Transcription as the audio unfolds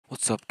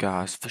What's up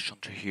guys, Fish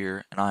Hunter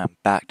here, and I am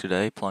back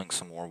today playing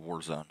some more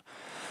Warzone.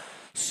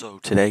 So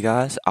today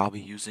guys, I'll be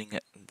using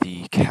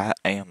the Katt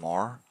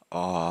AMR.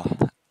 I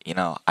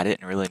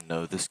didn't really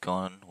know this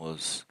gun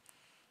was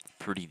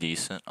pretty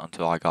decent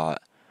until I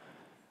got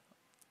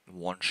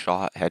one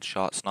shot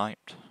headshot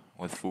sniped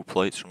with full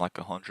plates from like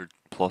 100+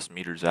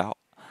 meters out.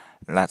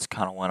 And that's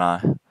kind of when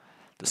I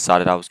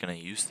decided I was going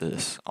to use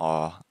this.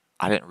 I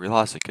didn't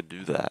realize it could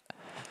do that.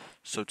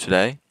 So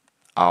today,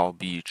 I'll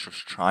be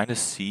just trying to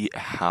see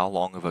how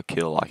long of a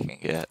kill I can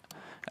get,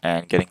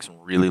 and getting some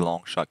really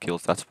long shot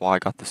kills. That's why I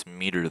got this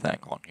meter thing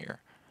on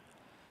here,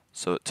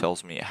 so it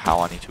tells me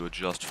how I need to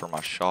adjust for my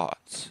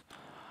shots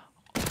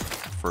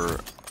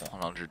for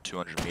 100,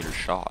 200 meter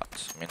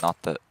shots. I mean,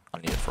 not that I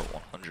need it for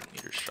 100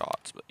 meter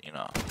shots, but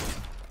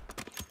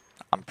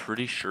I'm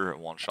pretty sure it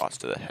one shots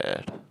to the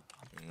head.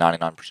 I'm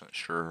 99%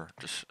 sure.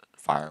 Just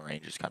firing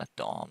range is kind of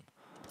dumb.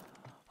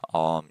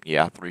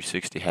 Yeah,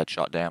 360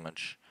 headshot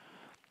damage.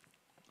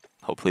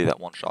 Hopefully that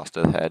one shot's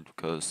to the head,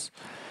 because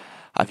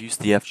I've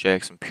used the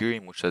FJX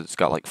Imperium, which says it's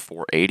got like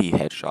 480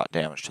 headshot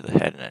damage to the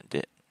head, and it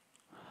didn't.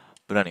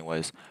 But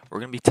anyways, we're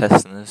going to be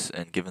testing this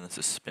and giving this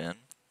a spin,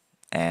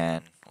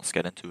 and let's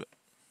get into it.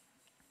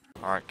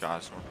 Alright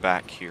guys, we're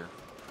back here.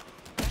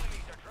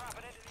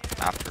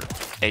 After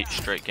 8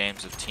 straight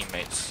games of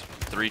teammates,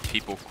 3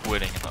 people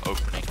quitting in the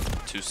opening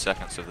 2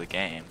 seconds of the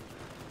game.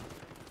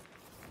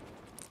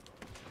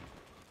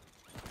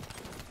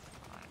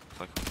 Looks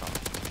like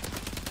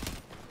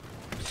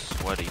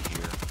sweaty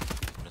here,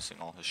 missing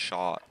all his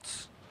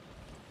shots.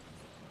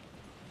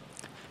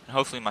 And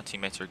hopefully my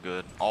teammates are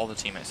good. All the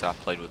teammates I've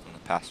played with in the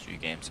past few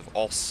games have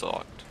all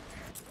sucked.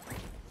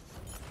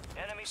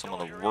 Some of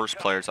the worst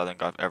players I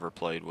think I've ever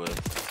played with.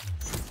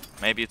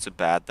 Maybe it's a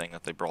bad thing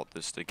that they brought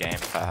this to Game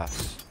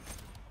Pass,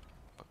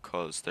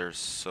 because there's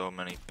so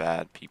many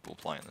bad people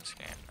playing this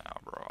game now,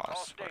 bro. I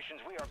swear.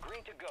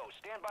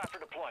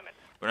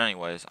 But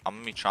anyways, I'm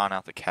gonna be trying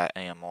out the Katt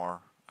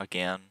AMR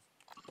again.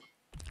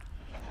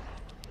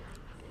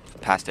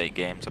 Past 8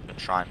 games I've been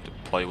trying to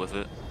play with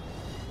it,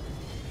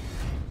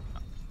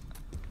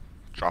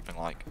 dropping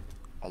like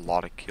a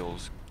lot of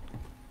kills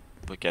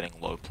but getting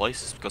low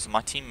places because of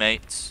my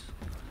teammates,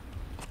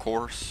 of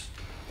course.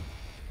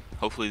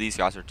 Hopefully these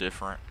guys are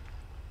different,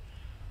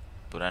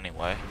 but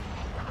anyway,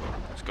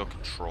 let's go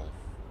control.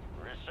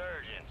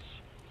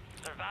 Resurgence.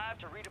 Survive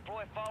to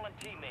redeploy fallen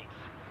teammates.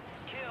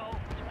 Kill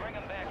to bring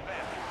them back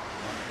faster.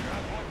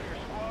 Drop one for your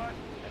squad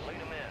and lead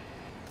them in.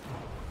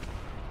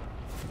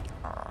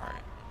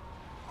 Alright.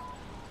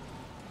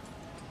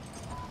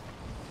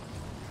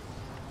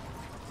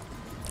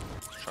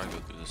 Try to go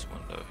through this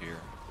window here.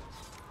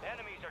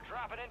 Enemies are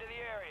dropping into the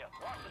area.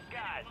 Watch the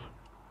skies.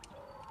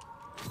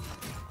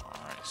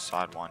 Alright,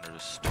 Sidewinder to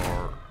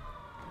start.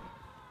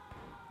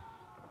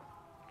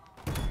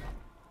 You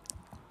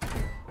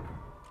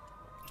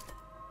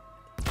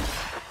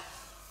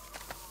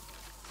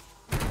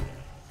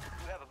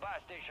have a buy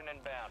station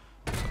inbound.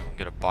 So we can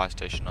get a buy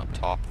station up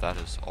top. That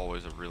is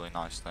always a really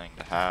nice thing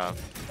to have.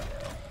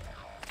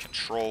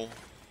 Control.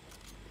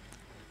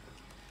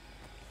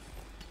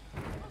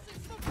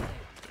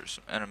 There's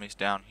some enemies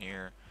down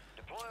here.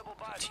 A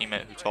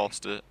teammate who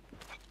tossed it.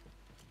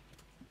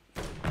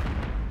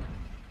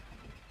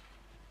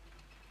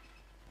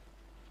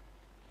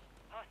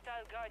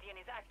 Hostile Guardian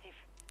is active.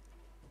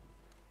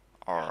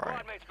 Alright.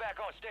 Squad mates back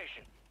on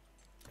station.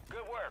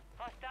 Good work.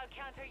 Hostile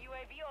counter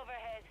UAV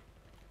overhead.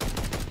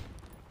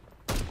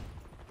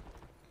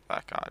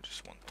 That guy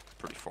just went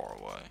pretty far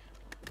away.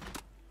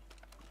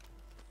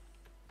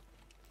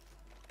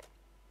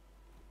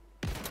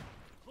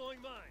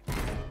 Deploying mine.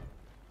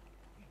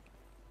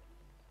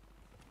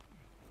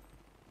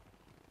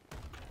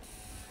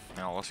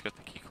 Now let's get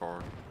the key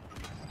card.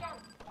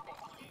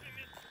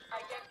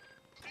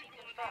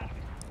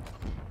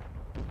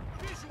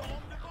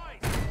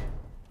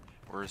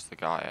 Where's the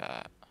guy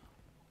at?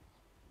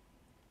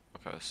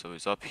 Okay, so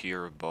he's up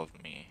here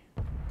above me.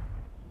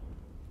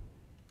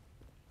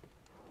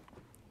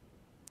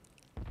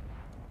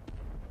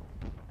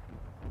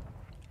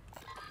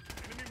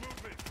 Enemy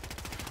movement.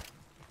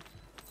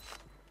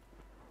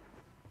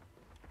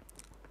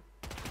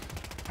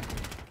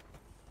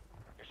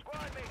 Your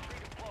squad mates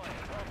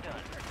redeploying. Well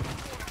done.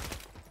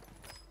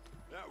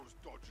 That was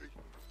dodgy.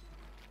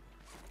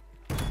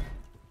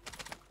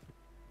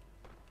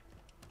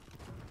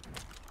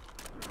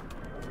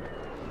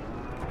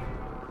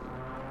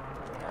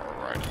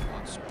 Alright,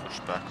 let's push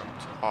back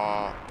up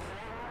top.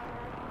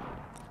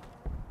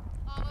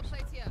 Armor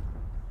plate here.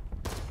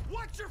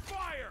 Watch your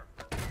fire!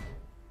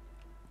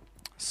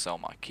 Sell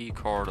my key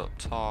card up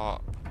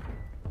top.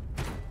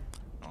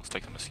 Let's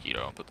take the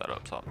mosquito and put that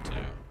up top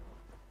too.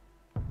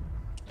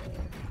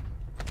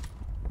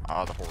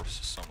 Ah, the horse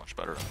is so much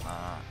better than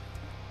that.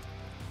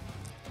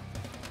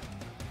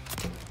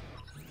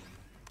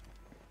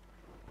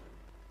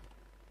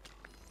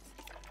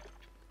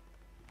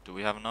 Do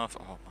we have enough?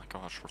 Oh my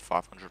gosh, we're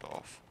 500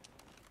 off.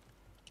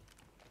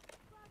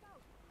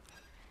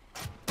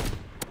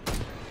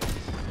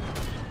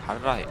 How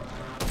did I?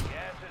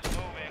 Gas is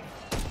moving.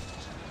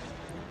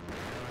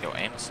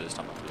 aim assist,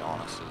 I'm gonna be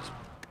honest, is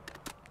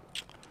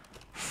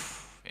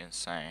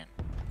insane.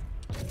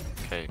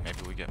 Okay, maybe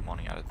we get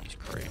money out of these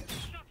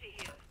crates.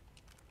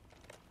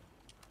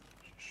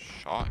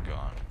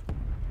 Shotgun.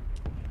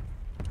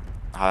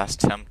 Ah, that's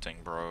tempting,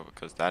 bro,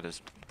 because that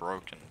is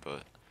broken,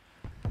 but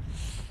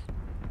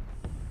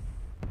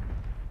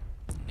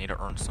need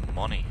to earn some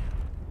money.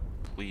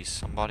 Please,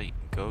 somebody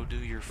go do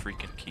your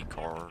freaking key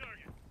card.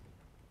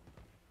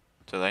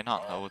 Do they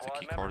not know what the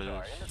key card is?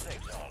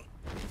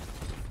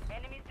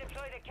 Enemies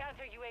deployed a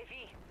counter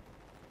UAV.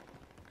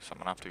 So I'm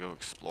gonna have to go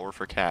explore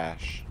for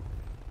cash.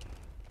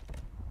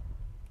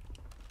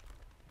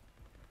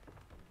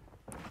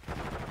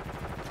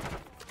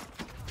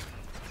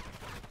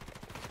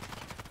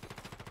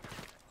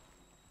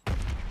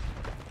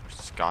 Where's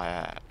this guy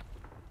at?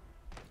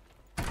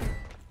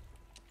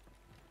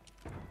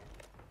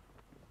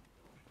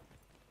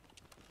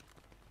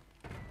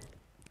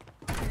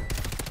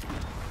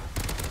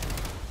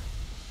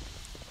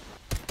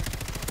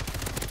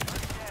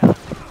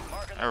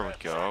 There we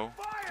go.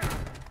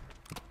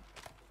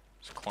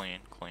 It's clean,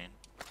 clean.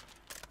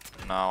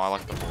 No, I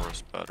like the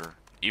Horus better.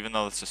 Even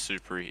though it's a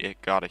Supri,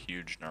 it got a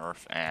huge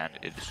nerf, and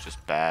it is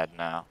just bad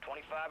now.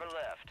 25 are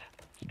left.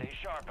 Stay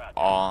sharp out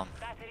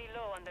there. Battery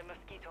low on the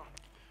Mosquito.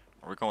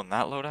 Are we going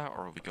that loadout,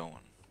 or are we going?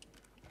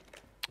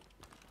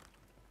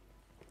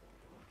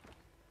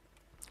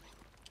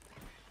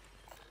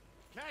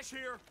 Cash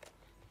here.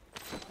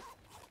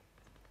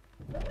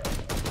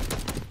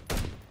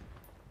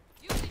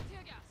 Using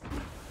tear gas.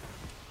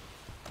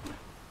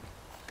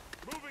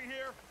 Moving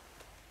here.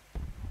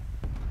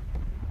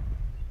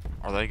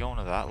 Are they going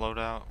to that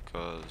loadout?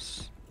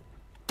 Cause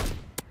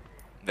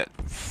that,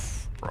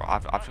 bro,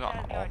 I've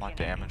gotten all my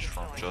damage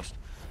from just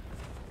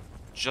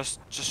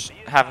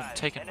having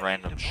taken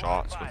random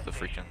shots with the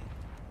freaking.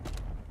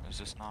 Is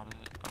this not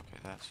it? Okay,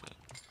 that's it.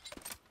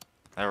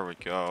 There we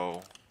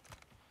go.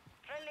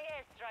 Friendly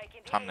airstrike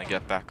in the Time to area.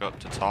 get back up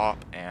to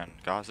top, and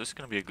guys, this is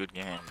gonna be a good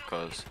game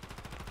because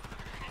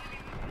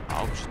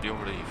I'll just be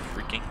able to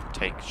freaking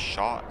take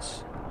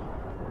shots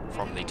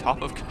from the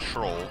top of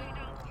control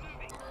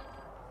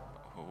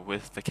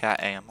with the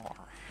Katt AMR.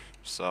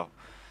 So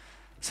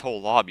this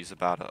whole lobby's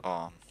about to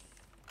oh,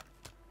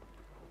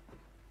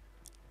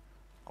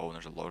 and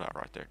there's a loadout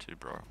right there too,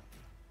 bro.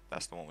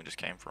 That's the one we just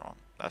came from.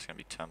 That's gonna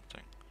be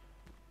tempting.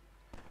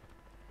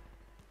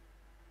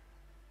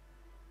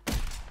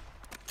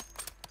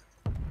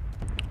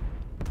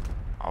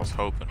 I was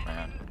hoping,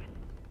 man.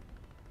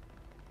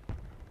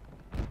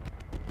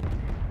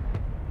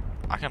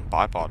 I can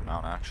bipod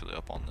mount actually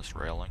up on this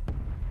railing.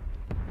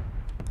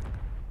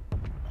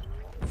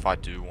 If I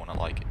do want to,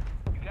 like,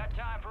 You got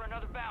time for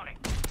another bounty.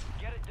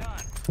 Get it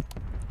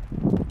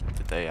done.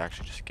 did they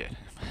actually just get him?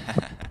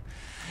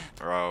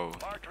 Bro,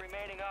 Marked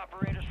remaining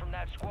operators from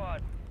that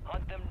squad.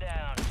 Hunt them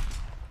down.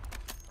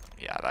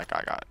 yeah, that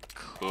guy got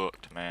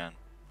cooked, man.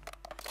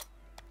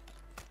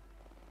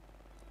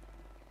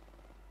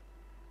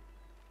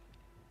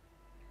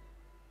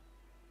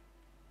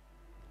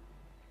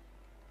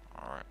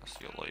 Alright, I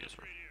see a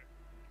laser.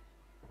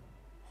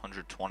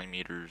 120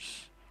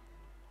 meters.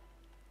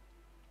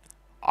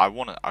 I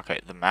wanna, okay,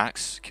 the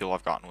max kill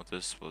I've gotten with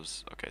this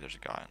was, okay, there's a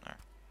guy in there.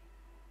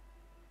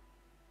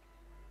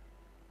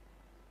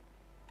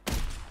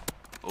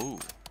 Ooh.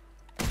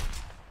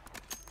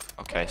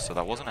 Okay, so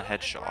that wasn't a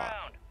headshot.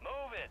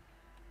 Move it.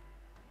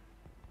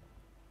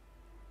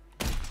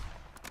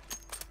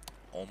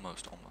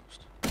 Almost.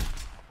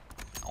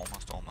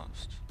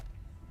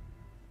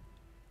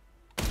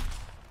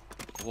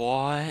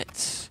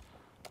 What?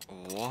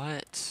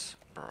 What?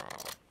 Bro.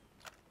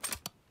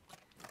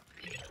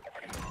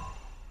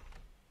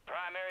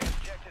 Primary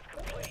objective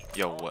complete.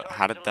 Yo, All what? targets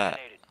How did that?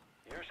 eliminated.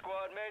 Your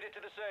squad made it to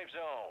the safe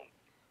zone.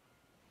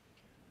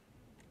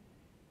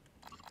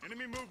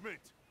 Enemy movement.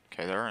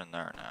 Okay, they're in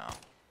there now.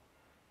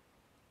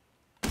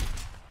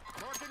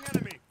 Marking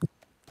enemy.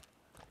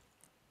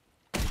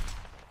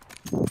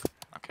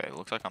 Okay,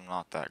 looks like I'm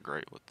not that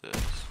great with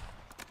this.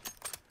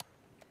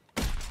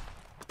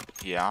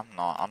 Yeah,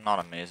 I'm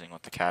not amazing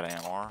with the Katt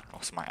AMR.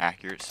 What's my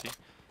accuracy?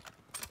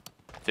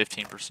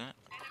 15%?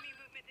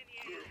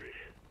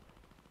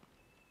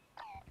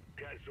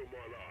 Cancel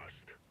more lost.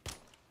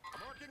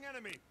 Marking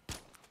enemy.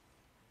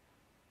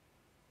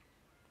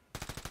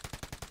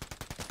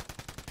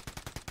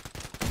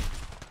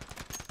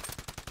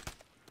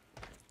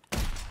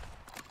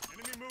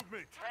 Enemy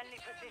movement. Friendly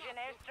precision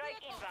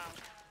airstrike inbound.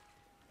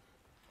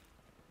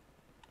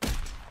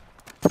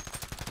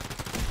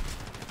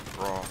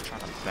 Bro, I'm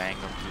trying to bang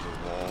them through the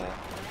wall.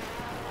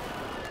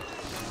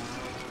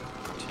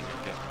 Continue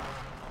to get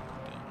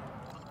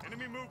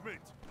Enemy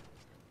movement.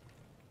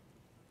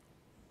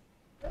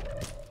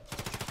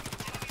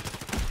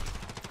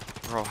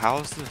 Bro, how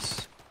is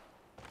this?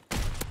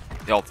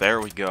 Yo, there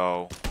we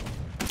go.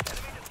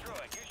 Enemy destroyed.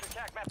 Use your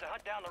tac map to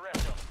hunt down the rest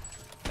of them.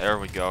 There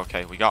we go.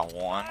 Okay, we got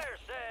one. Fire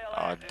sale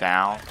active.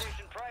 Down.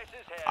 Migration prices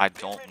have I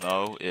been don't reduced.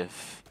 know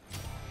if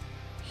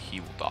he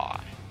will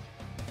die.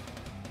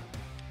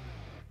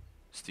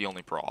 It's the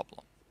only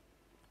problem.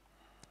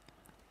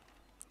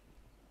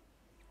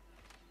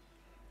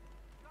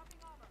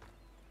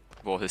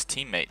 Well, his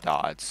teammate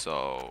died,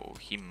 so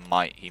he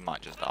might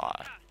just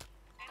die.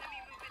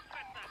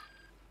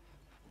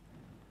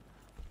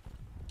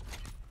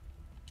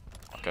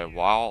 Okay,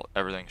 while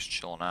everything's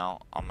chilling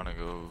out, I'm gonna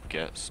go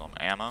get some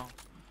ammo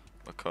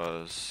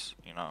because,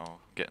 you know,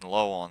 getting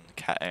low on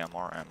Katt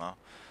AMR ammo.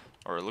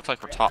 Or it looks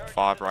like we're top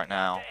 5 right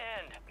now.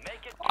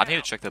 I need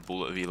to check the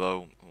bullet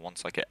velo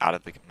once I get out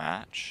of the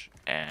match,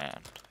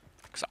 and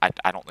because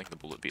I don't think the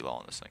bullet velo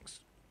on this thing's,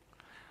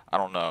 I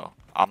don't know.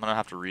 I'm gonna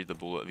have to read the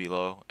bullet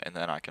velo, and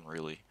then I can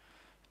really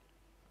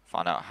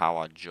find out how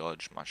I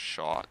judge my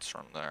shots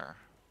from there.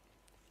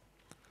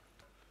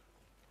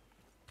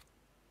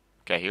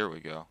 Okay, here we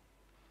go.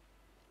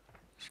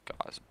 This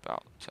guy's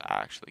about to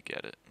actually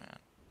get it, man.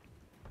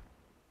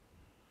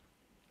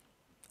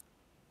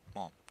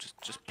 Come on,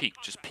 just peek,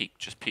 just peek,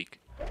 just peek.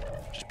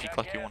 Just peek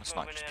like you want to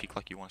snipe, just peek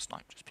like you want to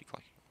snipe, just peek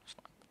like you want to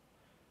snipe.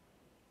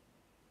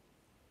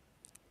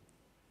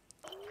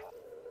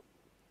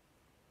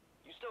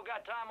 You still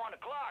got time on the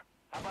clock.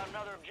 How about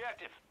another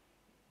objective?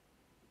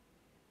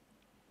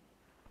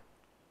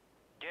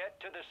 Get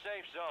to the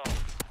safe zone.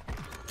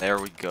 There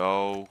we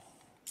go.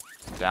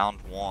 Downed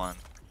 1,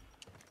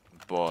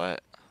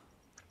 but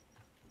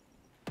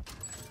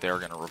they're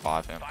gonna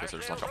revive him because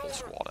there's like a whole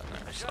squad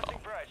in there. So,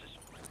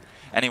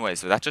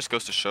 anyways, so that just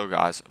goes to show,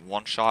 guys.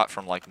 One shot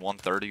from like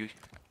 130.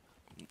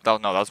 No,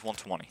 that was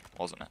 120,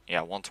 wasn't it?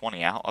 Yeah,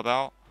 120 out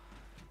about.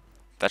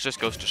 That just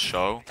goes to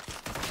show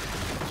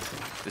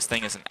this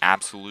thing is an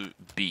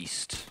absolute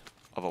beast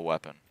of a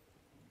weapon.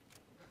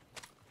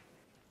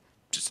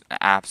 Just an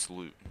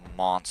absolute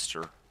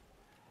monster.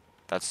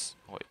 That's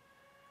wait.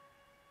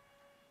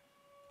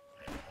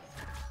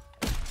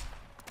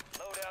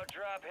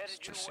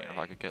 Just seeing if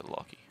I could get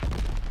lucky.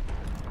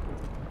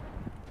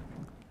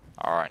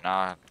 Alright, now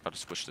I gotta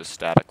switch to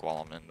static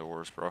while I'm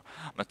indoors, bro.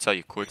 I'm gonna tell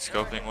you, quick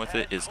scoping with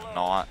it is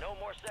not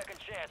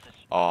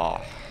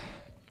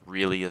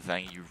really a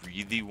thing you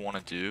really want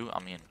to do. I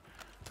mean,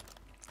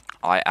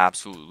 I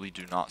absolutely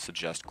do not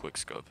suggest quick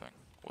scoping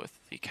with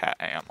the Katt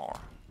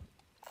AMR.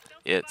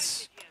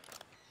 It's,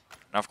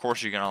 now of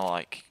course you're gonna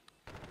like,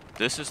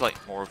 this is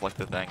like more of like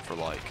the thing for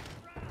like,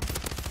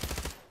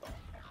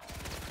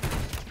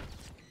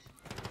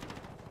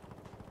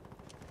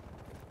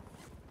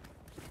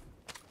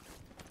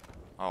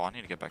 oh, I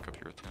need to get back up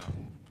here too.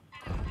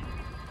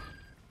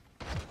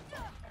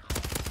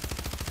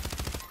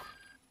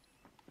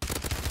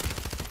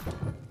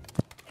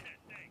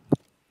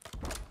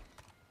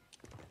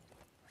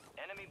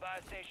 Enemy buy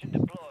station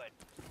deployed.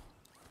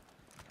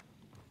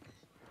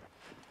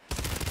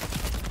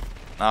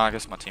 No, I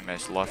guess my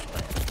teammates left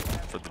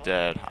for the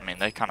dead. I mean,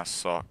 they kind of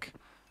suck.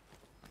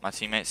 My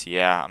teammates,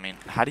 yeah. I mean,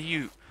 how do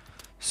you...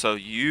 So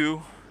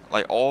you...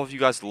 Like, all of you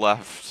guys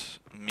left.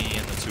 Me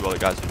and the 2 other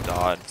guys who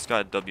died. This guy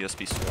had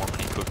WSB Swarm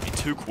and he cooked me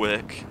too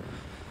quick.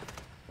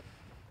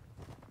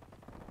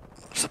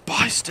 There's a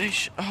buy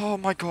station. Oh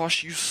my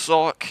gosh, you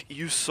suck.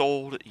 You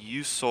sold.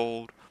 You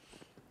sold.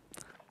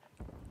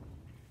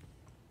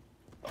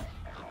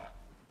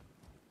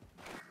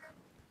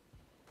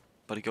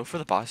 Buddy, go for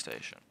the buy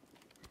station.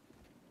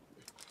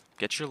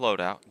 Get your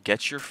loadout.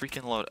 Get your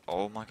freaking load.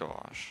 Oh my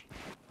gosh.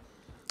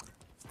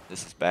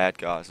 This is bad,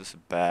 guys. This is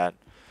bad.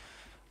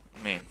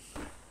 I mean,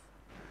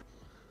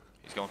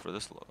 he's going for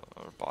this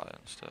or buy it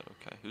instead.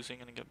 Okay, who's he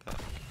gonna get back?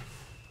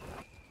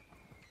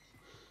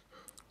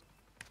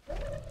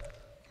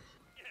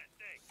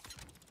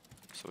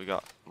 So we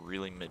got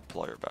really mid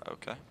player back.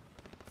 Okay.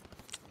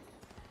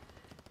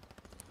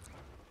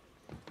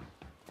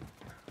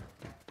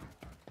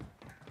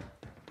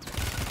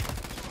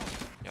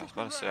 Yeah, I was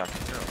about to say I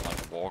can hear him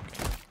like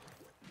walking.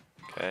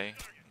 Okay,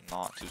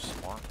 not too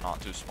smart.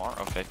 Not too smart.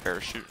 Okay,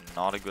 parachute,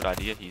 not a good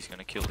idea. He's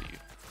gonna kill you.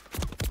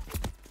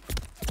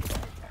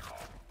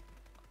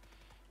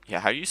 Yeah,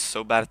 how are you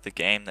so bad at the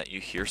game that you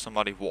hear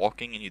somebody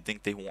walking and you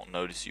think they won't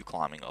notice you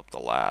climbing up the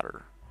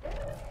ladder?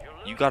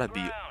 You gotta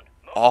be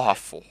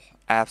awful.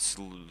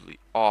 Absolutely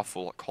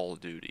awful at Call of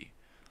Duty.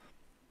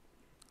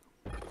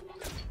 We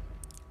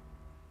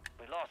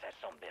lost that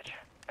sumbitch.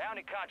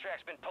 Bounty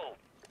contract's been pulled.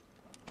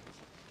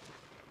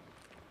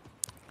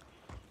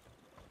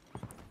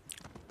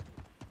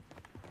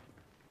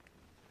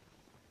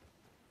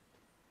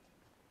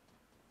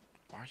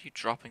 Why are you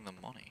dropping the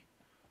money?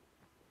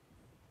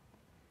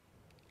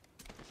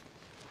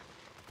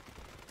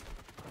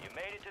 You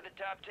made it to the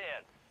top 10.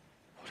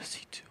 What is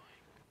he doing?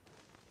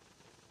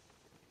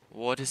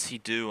 What is he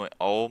doing?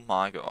 Oh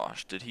my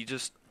gosh. Did he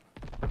just...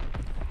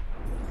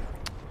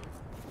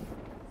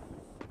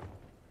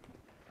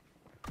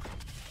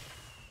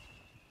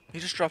 He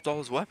just dropped all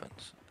his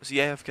weapons. Is he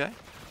AFK?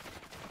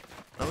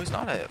 No, he's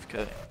not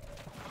AFK.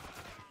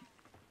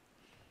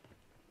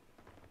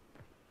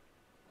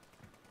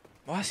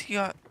 Why has he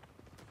got...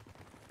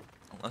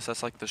 Unless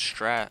that's like the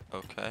strat.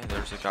 Okay,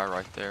 there's a guy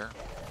right there.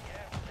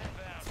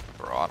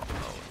 Bro, I don't know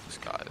what this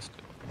guy is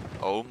doing.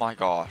 Oh my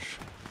gosh.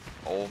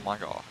 Oh my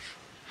gosh.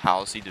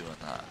 How is he doing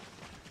that?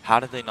 How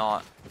did they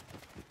not...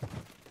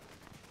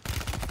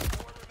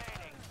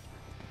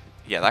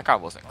 Yeah, that guy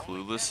wasn't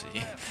clueless.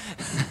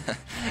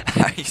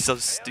 He's so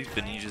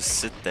stupid. You just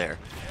sit there.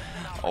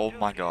 Oh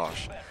my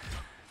gosh.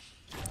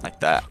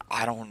 Like that.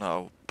 I don't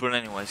know. But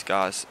anyways,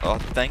 guys,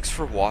 thanks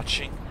for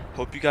watching.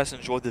 Hope you guys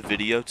enjoyed the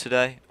video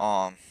today.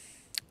 I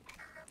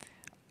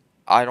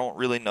don't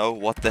really know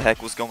what the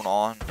heck was going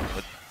on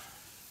with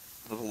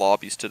the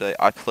lobbies today.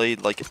 I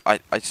played like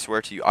I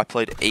swear to you, I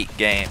played 8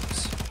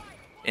 games,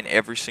 and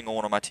every single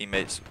one of my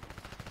teammates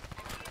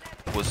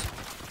was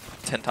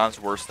 10 times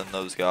worse than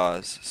those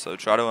guys. So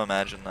try to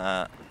imagine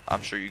that.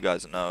 I'm sure you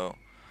guys know.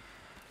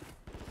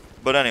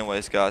 But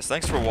anyways, guys,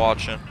 thanks for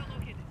watching.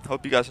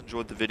 Hope you guys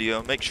enjoyed the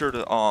video. Make sure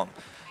to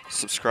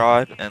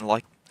subscribe and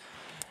like,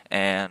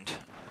 and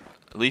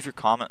leave a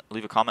comment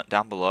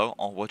down below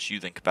on what you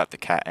think about the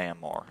Katt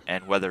AMR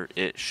and whether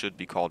it should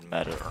be called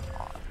meta or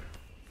not.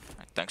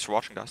 Thanks for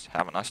watching, guys.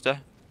 Have a nice day.